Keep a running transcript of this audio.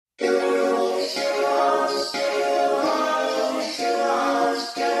It's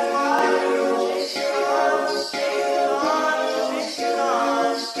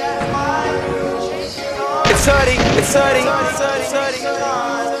Hoodie, it's Hoodie,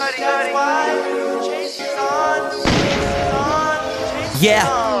 yeah.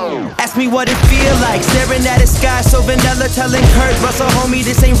 Ask me what it feel like, staring at the sky so vanilla, telling Kurt Russell, homie,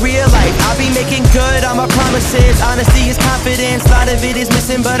 this ain't real life. I'll be making good on my promises. Honesty is confidence, a lot of it is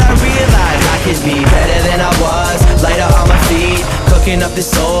missing, but I realize I could be better than I was. Lighter on my feet, cooking up the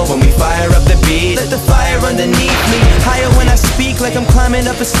soul when we fire up the beat. Let the fire underneath me, higher when I speak, like I'm climbing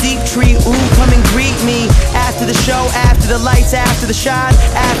up a steep tree. Ooh, come and greet me. After the show, after the lights, after the shine,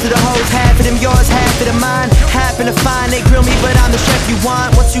 after the hoes, half of them yours, half of them mine. Happen to find they grill me, but I'm the chef you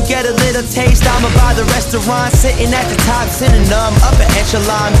want. Once you get a little taste, I'ma buy the restaurant. Sitting at the top, synonym, upper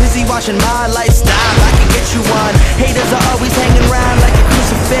echelon. Busy watching my lifestyle, I can get you one. Haters are always hanging around like a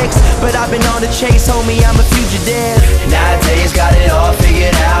crucifix, but I've been on the chase, homie, I'm a fugitive. Nowadays, got it all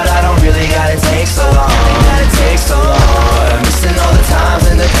figured out, I don't really gotta take so long. Gotta take so long. I'm missing all the times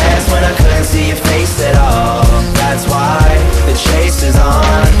in the past when I couldn't see your face at all. That's why the chase is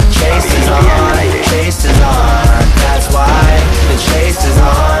on, chase is on, chase is on. That's why the chase is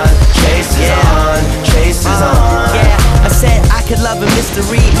on, chase is on, chase is on. Yeah, I said I could love a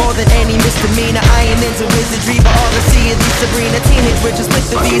mystery more than any misdemeanor. I ain't into wizardry, but all I see is these Sabrina teenage witches with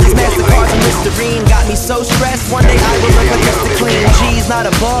the visas, Mastercards and Listerine. Got me so stressed, one day I will look like just a clean G's, not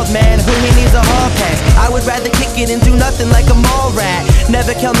a bald man who he needs a hall pass. I would rather kick it and do nothing like a mall rat.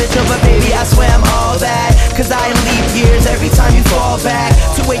 Never kill Mitchell, but baby I swear I'm all that. Cause I leave years every time you fall back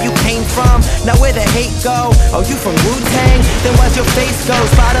to where you came from. Now where the hate go? Oh, you from Wu-Tang? Then why's your face go?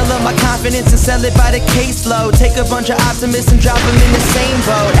 Bottle of my confidence and sell it by the caseload. Take a bunch of optimists and drop them in the same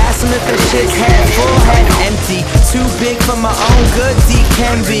boat. Ask them if their shit's half full, half empty. Too big for my own good, D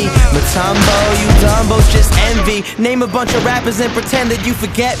can be. Matumbo, you dumbos just envy. Name a bunch of rappers and pretend that you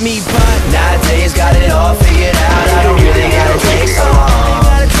forget me, but nowadays got it all figured out. I don't really gotta take so long,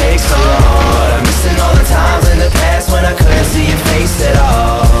 gotta take so long. I'm missing all the times in the past when I couldn't see your face at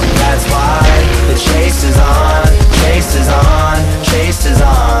all. That's why the chase is on, chase is on, chase is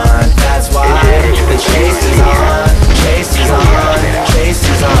on. That's why the chase is on, chase is on, chase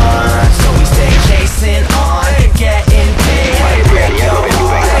is on. So we stay chasing on, getting paid, break your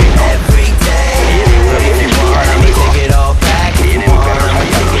heart every day. But if you want, I'ma take it all back. If you want, I'ma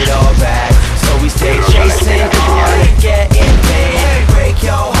take it all back. So we stay chasing on, getting paid, break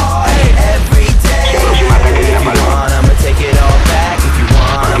your heart every day. If you want, I'ma take it all back. If you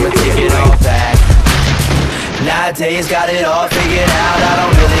want, I'ma take it all back. Nowadays got it all figured out, I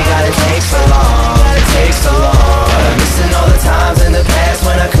don't really gotta take so long, gotta take so long. I'm missing all the times in the past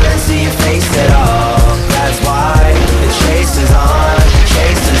when I couldn't see your face at all. That's why the chase is on.